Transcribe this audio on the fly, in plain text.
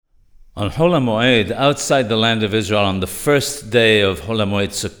On HaMo'ed, outside the land of Israel, on the first day of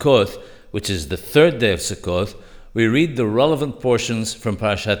HaMo'ed Sukkot, which is the third day of Sukkot, we read the relevant portions from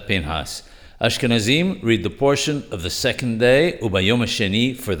Parashat Pinhas. Ashkenazim read the portion of the second day, Ubayom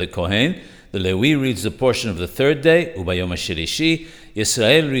HaSheni, for the Kohen. The Levi reads the portion of the third day, Ubayom HaShelishi.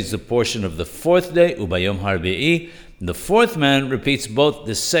 Yisrael reads the portion of the fourth day, Ubayom HaRbi'i. The fourth man repeats both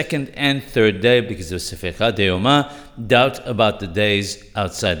the second and third day because of Sefecha De'oma, doubt about the days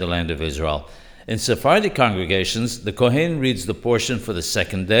outside the land of Israel. In Sephardic congregations, the Kohen reads the portion for the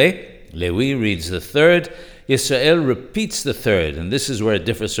second day, Levi reads the third, Yisrael repeats the third, and this is where it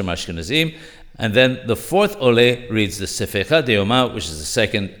differs from Ashkenazim, and then the fourth Ole reads the Sefecha De'oma, which is the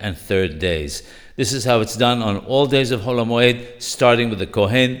second and third days. This is how it's done on all days of HaMo'ed, starting with the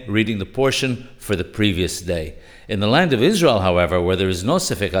Kohen reading the portion for the previous day. In the land of Israel, however, where there is no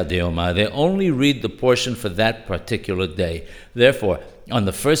Sefecha De'oma, they only read the portion for that particular day. Therefore, on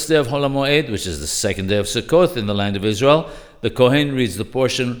the first day of HaMo'ed, which is the second day of Sukkot in the land of Israel, the Kohen reads the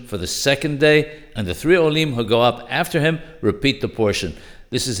portion for the second day, and the three Olim who go up after him repeat the portion.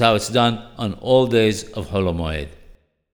 This is how it's done on all days of HaMo'ed.